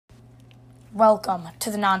Welcome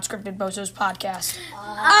to the Non-Scripted Bozos podcast.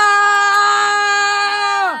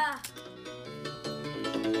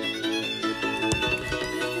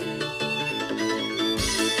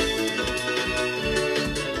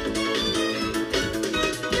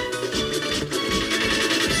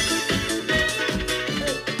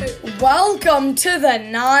 Welcome to the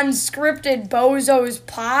Non-Scripted Bozos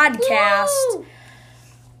podcast. Woo!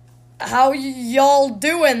 How y'all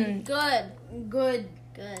doing? Good.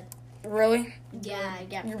 Really? Yeah.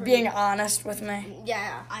 You're being honest with me.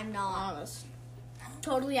 Yeah, I'm not honest.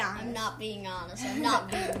 Totally honest. I'm not being honest. I'm not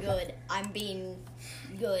being good. I'm being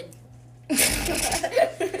good.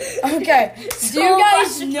 Okay. Do you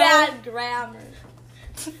guys know? Bad grammar.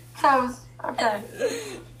 Okay.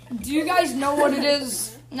 Do you guys know what it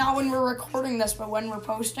is? Not when we're recording this, but when we're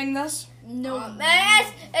posting this? No, man,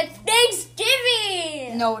 it's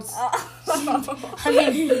Thanksgiving. No, it's. I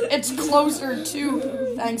mean, it's closer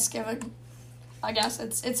to Thanksgiving. I guess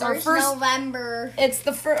it's our first November. It's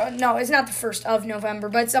the first. No, it's not the 1st of November,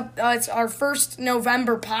 but it's our first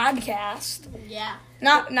November podcast. Yeah.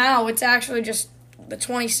 Not now. It's actually just the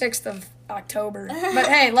 26th of October. But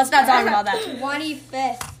hey, let's not talk about that.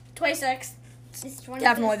 25th. 26th. It's 25th.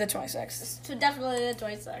 Definitely the 26th. It's definitely the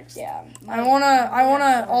 26th. Yeah. I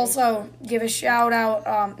wanna also give a shout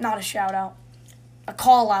out. Not a shout out. A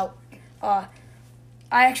call out. I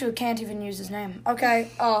actually can't even use his name. Okay.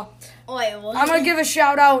 Wait, what? I'm gonna give a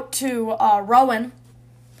shout out to Rowan.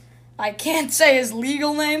 I can't say his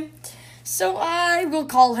legal name, so I will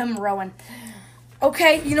call him Rowan.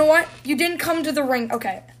 Okay, you know what? You didn't come to the ring.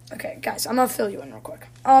 Okay, guys, I'm gonna fill you in real quick.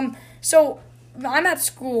 So I'm at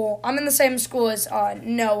school. I'm in the same school as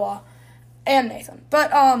Noah and Nathan,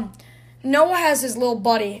 but Noah has his little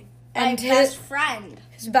buddy and My best friend.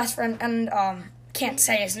 his best friend, and can't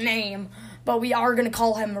say his name, but we are gonna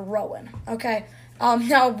call him Rowan. Okay.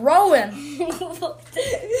 Now Rowan.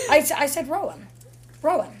 I said Rowan.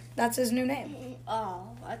 Rowan. That's his new name. Oh,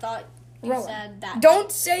 I thought you Rowan. said that. Don't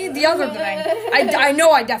say the other thing. I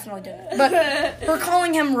know I definitely didn't, but we're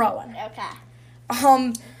calling him Rowan.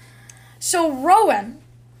 Okay. So Rowan,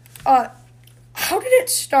 how did it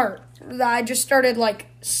start? That I just started like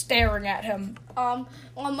staring at him.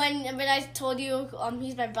 When I told you,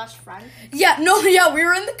 he's my best friend. Yeah, we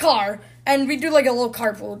were in the car and we do like a little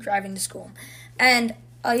carpool driving to school, and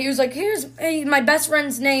he was like, "Hey, my best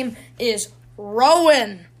friend's name is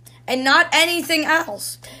Rowan, and not anything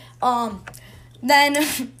else." Then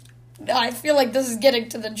I feel like this is getting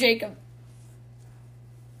to the Jacob,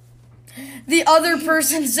 the other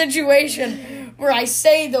person situation where I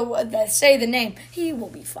say the name. He will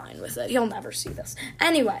be fine with it. He'll never see this.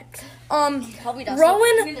 Anyway, Probably doesn't. Rowan.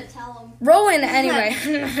 I'm gonna tell him. Rowan. Anyway,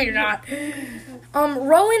 no, you're not.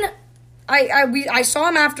 Rowan. I saw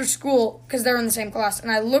him after school because they're in the same class,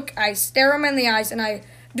 and I stare him in the eyes, and I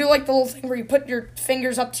do like the little thing where you put your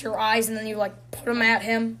fingers up to your eyes, and then you like put them at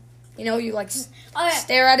him. You know, you like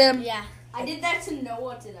stare at him. Yeah. I did that to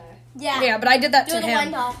Noah today. Yeah, but I did that Do to the him.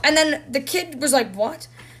 window. And then the kid was like, "What?"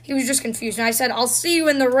 He was just confused, and I said, "I'll see you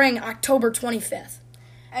in the ring October 25th."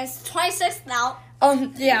 And it's 26th now.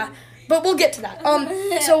 Yeah, but we'll get to that.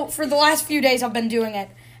 So for the last few days, I've been doing it,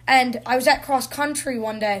 and I was at cross country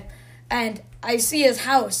one day, and I see his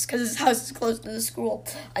house because his house is close to the school.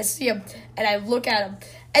 I see him, and I look at him,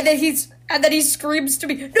 and then he screams to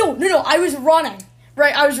me, "No! I was running,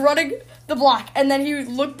 right? I was running the block," and then he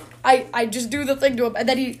looked. I just do the thing to him, and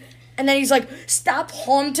then he's like, "Stop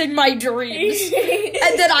haunting my dreams."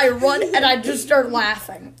 And then I run, and I just start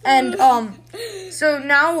laughing, and so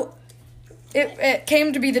now. It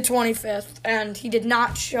came to be the 25th, and he did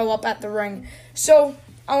not show up at the ring. So,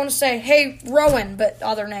 I want to say, hey, Rowan, but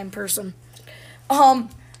other name person.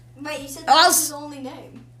 Wait, you said that was his only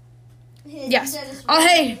name. Yes.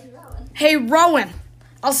 Hey, Rowan.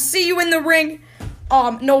 I'll see you in the ring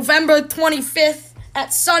November 25th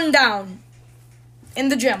at sundown in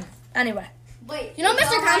the gym. Anyway. Wait, You know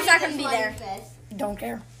Mr. Khan's not going gonna be there. Don't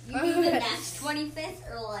care. You mean the next 25th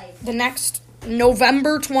or like? The next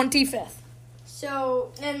November 25th.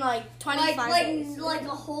 So, In like 25 days. like a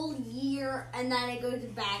whole year, and then it goes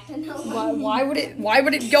back to November. Why would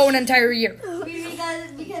it go an entire year?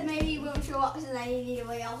 Because maybe he won't show up, so then you need to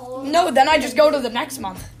wait a whole. No, then I just go to the next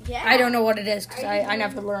month. Yeah. I don't know what it is because I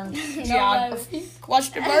never learned geography.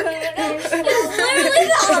 Question mark. There's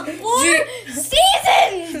literally 4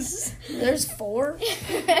 seasons! There's 4?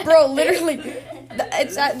 Bro, literally,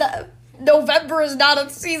 it's November is not a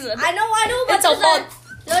season. I know, but It's a month.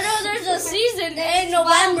 there's a season in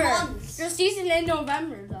November. There's a season in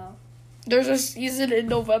November, though. There's a season in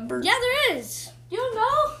November? Yeah, there is. You don't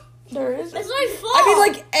know? There is. It's like fall. I mean,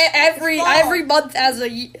 like every month has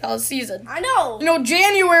a season. I know. You know,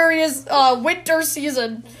 January is winter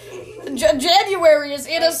season. January is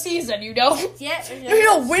in a season. You know. Yeah. You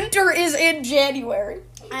know, winter is in January.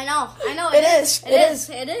 I know. It is.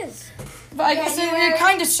 It is. But I guess it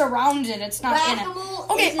kind of surrounds it. It's not in it.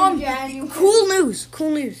 Okay. January. Cool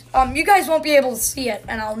news. You guys won't be able to see it,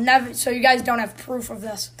 and I'll never. So you guys don't have proof of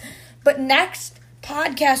this. But next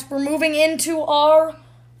podcast, we're moving into our,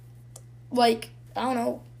 like, I don't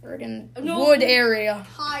know, friggin' wood area.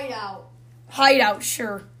 Hideout,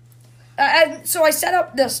 sure. And so I set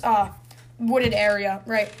up this wooded area,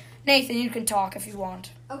 right? Nathan, you can talk if you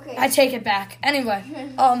want. Okay. I take it back. Anyway,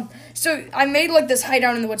 so I made like this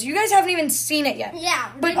hideout in the woods. You guys haven't even seen it yet.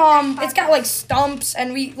 Yeah. But it's got like stumps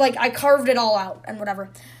and I carved it all out and whatever.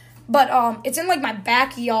 But it's in like my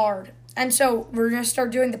backyard. And so we're going to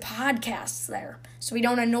start doing the podcasts there. So we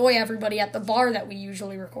don't annoy everybody at the bar that we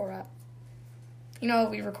usually record at. You know,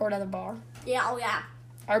 we record at the bar. Yeah. Oh yeah.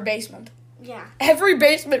 Our basement. Yeah. Every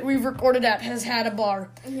basement we've recorded at has had a bar.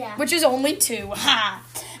 Yeah. Which is only 2. Ha!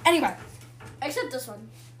 Anyway. Except this one.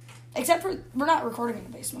 Except for, we're not recording in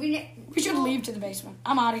the basement. We should leave to the basement.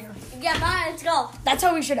 I'm out of here. Yeah, bye. Let's go. That's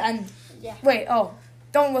how we should end. Yeah. Wait,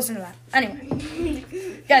 don't listen to that. Anyway.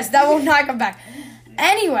 Guys, that will not come back.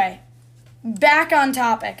 Anyway, back on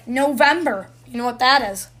topic. November. You know what that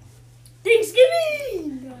is?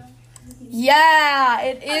 Thanksgiving. Yeah,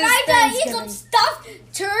 it is I gotta eat Thanksgiving. some stuffed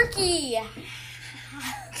turkey.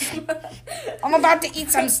 I'm about to eat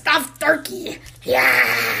some stuffed turkey.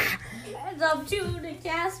 Yeah. Some tuna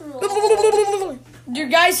casserole. Do you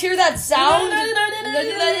guys hear that sound?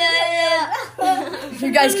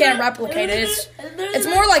 You guys can't replicate it. It's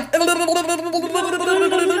more like. But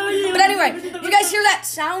anyway, you guys hear that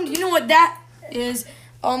sound? You know what that is?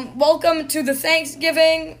 Welcome to the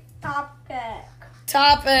Thanksgiving topic.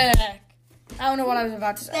 I don't know what I was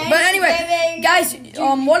about to say. But anyway, guys,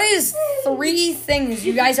 what is 3 things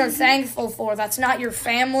you guys are thankful for that's not your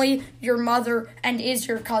family, your mother, and is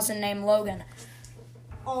your cousin named Logan?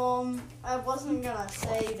 I wasn't gonna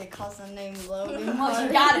say the cousin named Logan. Well,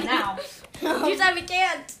 you got it now. You said we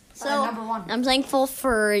can't. So, number 1. I'm thankful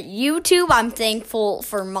for YouTube. I'm thankful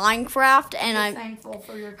for Minecraft, and I'm thankful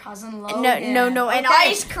for your cousin Logan. No, and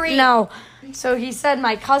ice cream. No. So he said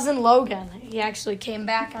my cousin Logan. He actually came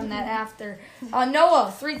back on that after.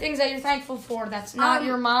 Noah, 3 things that you're thankful for that's not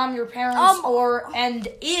your mom, your parents, and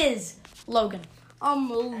is Logan.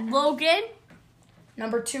 Logan.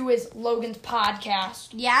 Number 2 is Logan's podcast.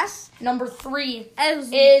 Yes. Number 3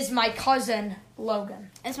 is my cousin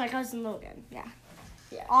Logan. It's my cousin Logan. Yeah.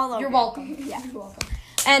 Yeah. You're welcome. Yeah. You're welcome.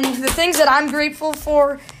 And the things that I'm grateful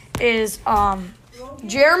for is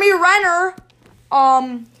Jeremy Renner,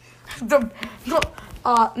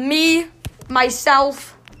 me,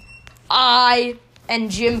 myself, I,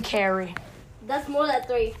 and Jim Carrey. That's more than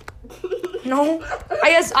 3. No,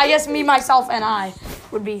 I guess me, myself, and I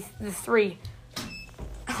would be the 3.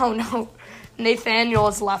 Oh no, Nathaniel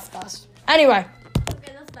has left us. Anyway.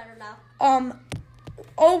 Okay, that's better now.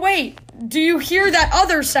 Oh wait, do you hear that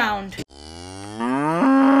other sound?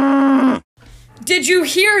 Did you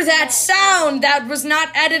hear that sound that was not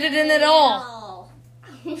edited in at all?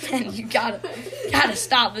 Man, you gotta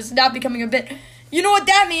stop. This is not becoming a bit. You know what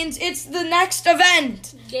that means? It's the next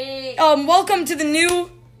event. Yay. Welcome to the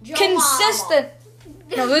new consistent.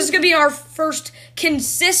 No, this is gonna be our first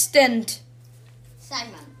consistent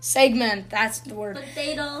segment. That's the word.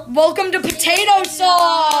 Potato. Welcome to Potato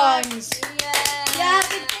Songs. Yeah,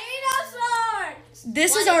 potato songs.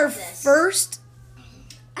 This is our first.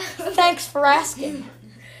 Thanks for asking.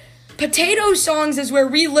 Potato Songs is where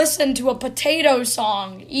we listen to a potato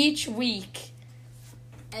song each week.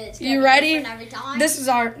 And it's You ready? Every time? This is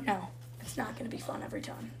our. No, it's not going to be fun every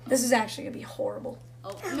time. This is actually going to be horrible.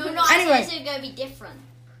 Oh, no. Anyway. It's going to be different.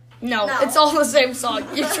 No, it's all the same song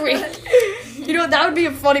each week. You know, that would be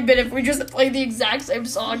a funny bit if we just played the exact same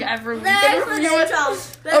song every week.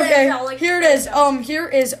 Okay, here it is. Here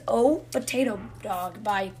is Oh Potato Dog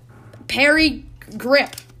by Perry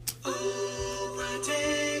Gripp. Oh,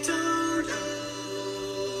 potato dog.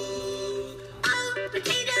 Oh,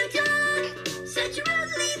 potato dog. Such a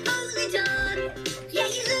roly-poly dog. Yeah,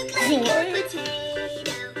 you look like a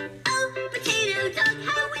potato. Oh, potato dog.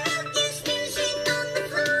 How we love you snoozing on the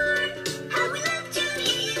floor. How we love to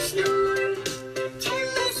hear you snore. Tell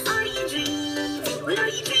us, are you dreaming? What are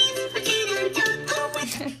your dreams, potato dog?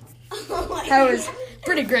 Oh, That was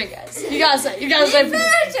pretty great, guys. You gotta say. We didn't finish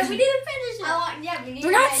it.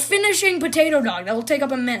 We're not finishing Potato Dog. That will take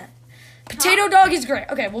up a minute. Potato Dog is great.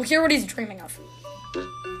 Okay, we'll hear what he's dreaming of.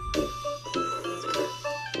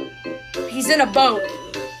 He's in a boat.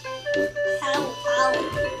 Help.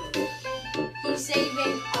 He's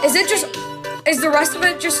saving. Is it just? Is the rest of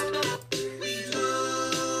it just?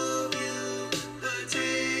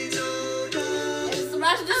 It's the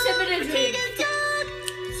rest of the Sip in a Dream. Dog,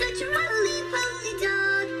 such a roly-poly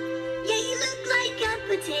dog. Yeah, you look like a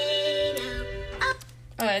potato.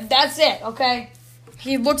 That's it. Okay.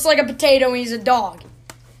 He looks like a potato. And he's a dog.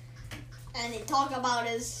 And they talk about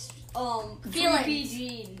his feelings.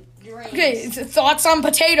 Okay. Thoughts on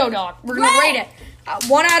Potato Dog. We're gonna rate it.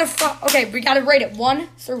 1 out of 5. Okay, we gotta rate it 1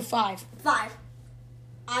 through 5. 5.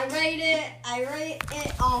 I rate it a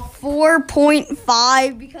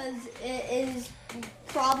 4.5 because it is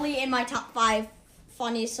probably in my top 5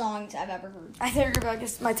 funniest songs I've ever heard. I think I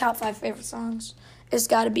guess my top 5 favorite songs. It's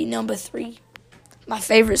got to be number 3. My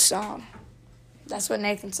favorite song. That's what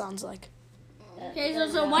Nathan sounds like. Okay,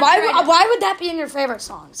 so what? Why would that be in your favorite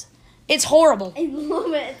songs? It's horrible. I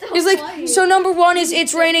love it. It's like, so number 1 is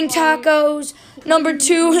It's Raining Tacos. Number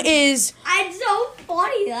 2 is... It's so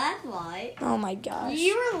funny, that's why. Oh my gosh.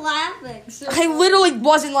 You were laughing. So I literally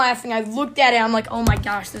wasn't laughing. I looked at it. I'm like, oh my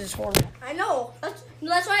gosh, this is horrible. I know.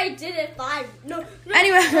 That's why I did it 5. No.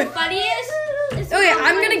 Anyway. The funniest. Okay,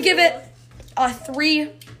 I'm going to give it a 3.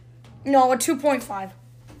 No, a 2.5.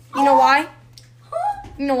 You know why?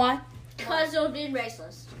 You know why? Because it was being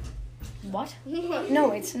racist. What?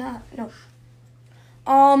 No, it's not. No.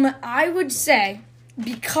 I would say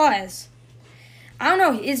because I don't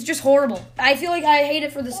know, it's just horrible. I feel like I hate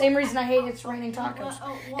it for the same reason I hate It's Raining Tacos.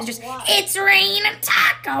 It's just It's Raining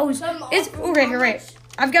Tacos. It's okay, you're right.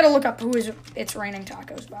 I've got to look up who is It's Raining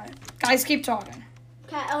Tacos by. Guys, keep talking.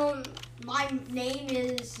 Okay, my name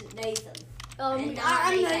is Nathan. I'm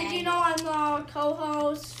the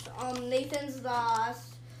co-host. Nathan's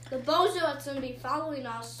the bozo that's gonna be following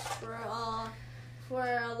us for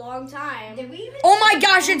a long time. Did we even? Oh my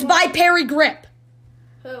gosh, it's by Perry Gripp.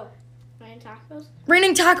 Who? Raining Tacos?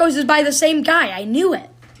 Raining Tacos is by the same guy. I knew it.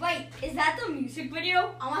 Wait, is that the music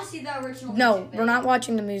video? I want to see the original. No, music video. we're not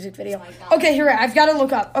watching the music video. Oh my God. Okay, here, I've got to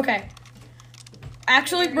look up. Okay.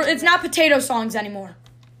 Actually, it's not Potato Songs anymore.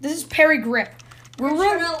 This is Perry Gripp.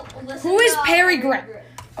 Who is Perry Gripp?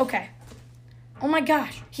 Okay. Oh my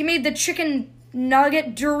gosh. He made the Chicken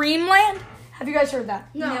Nugget Dreamland? Have you guys heard that?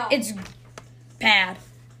 No. It's bad.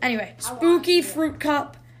 Anyway, Spooky Fruit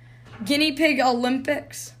Cup, Guinea Pig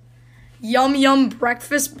Olympics, Yum Yum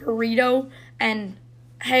Breakfast Burrito, and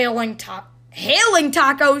Hailing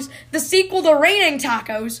Tacos, the sequel to Raining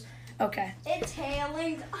Tacos. Okay. It's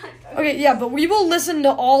Hailing Tacos. Okay, yeah, but we will listen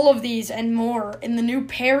to all of these and more in the new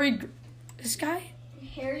Perry... This guy?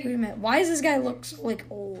 Wait a minute. Why does this guy look so, like,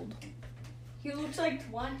 old? He looks like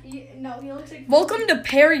one. He looks like. Welcome to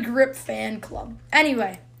Perry Gripp Fan Club.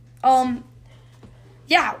 Anyway,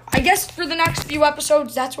 yeah, I guess for the next few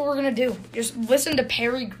episodes, that's what we're gonna do. Just listen to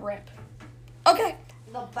Perry Gripp. Okay.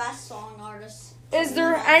 The best song artist. Is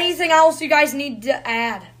there anything else you guys need to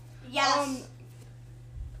add? Yes.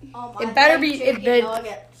 It better be.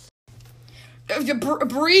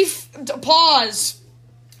 Brief pause.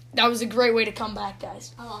 That was a great way to come back,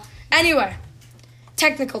 guys. Anyway,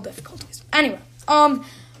 technical difficulties. Anyway,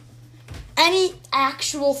 any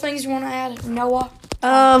actual things you want to add, Noah?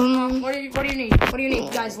 What do you need? What do you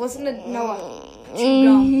need, guys? Listen to Noah.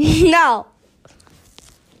 No.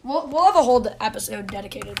 We'll have a whole episode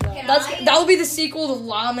dedicated to that. That will be the sequel to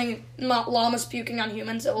llamas puking on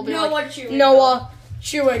humans. It will be Noah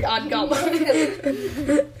chewing on gum.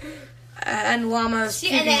 And llamas.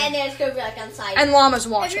 And then it's gonna be like on side. And llamas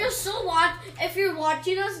watching. If you're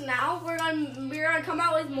watching us now, we're gonna come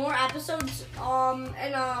out with more episodes in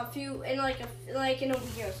a week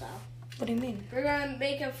or so. What do you mean? We're gonna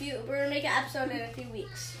make an episode in a few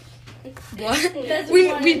weeks. What?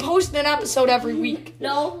 we post an episode every week.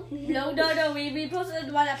 No. We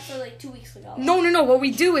posted one episode like 2 weeks ago. No. What we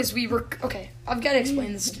do is okay, I've got to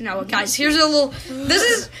explain this to Noah. Guys, here's this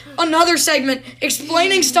is another segment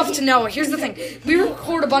explaining stuff to Noah. Here's the thing. We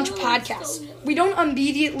record a bunch of podcasts. We don't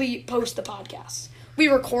immediately post the podcasts. We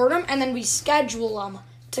record them and then we schedule them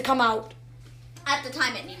to come out at the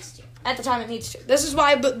time it needs to. This is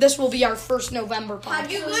why this will be our first November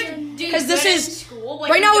podcast. Because this is school,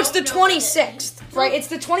 right now it's the 26th. Right? It's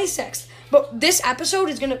the 26th. But this episode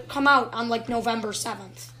is going to come out on like November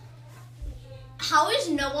 7th. How is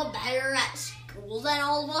Noah better at school than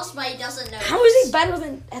all of us, but he doesn't know? How is he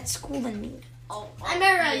better at school than me? I'm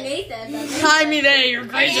better at Nathan. I mean, hey, you're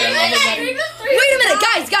crazy. Wait a minute,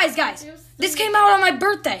 guys. This came out on my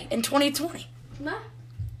birthday in 2020. No.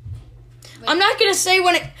 I'm not going to say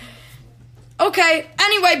when it... Okay,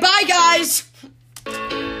 anyway, bye, guys.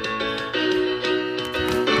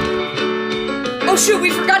 Oh, shoot,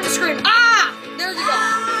 we forgot to scream. Ah! There you go.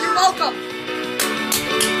 You're welcome. welcome.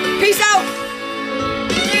 Peace out.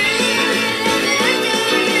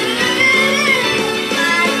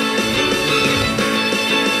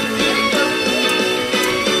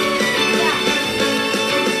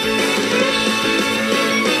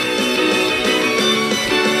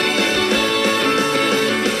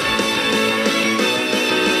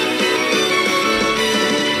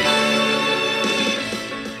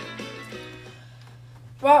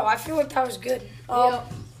 Wow, I feel like that was good.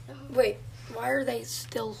 Wait, why are they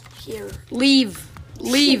still here? Leave.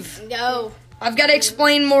 Go. I've got to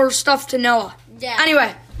explain more stuff to Noah. Yeah.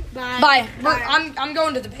 Anyway, Bye. bye. I'm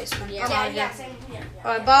going to the basement. Yeah. Same here.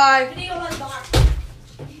 All right, bye. Video on the bar.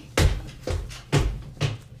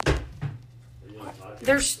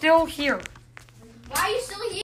 They're still here. Why are you still here?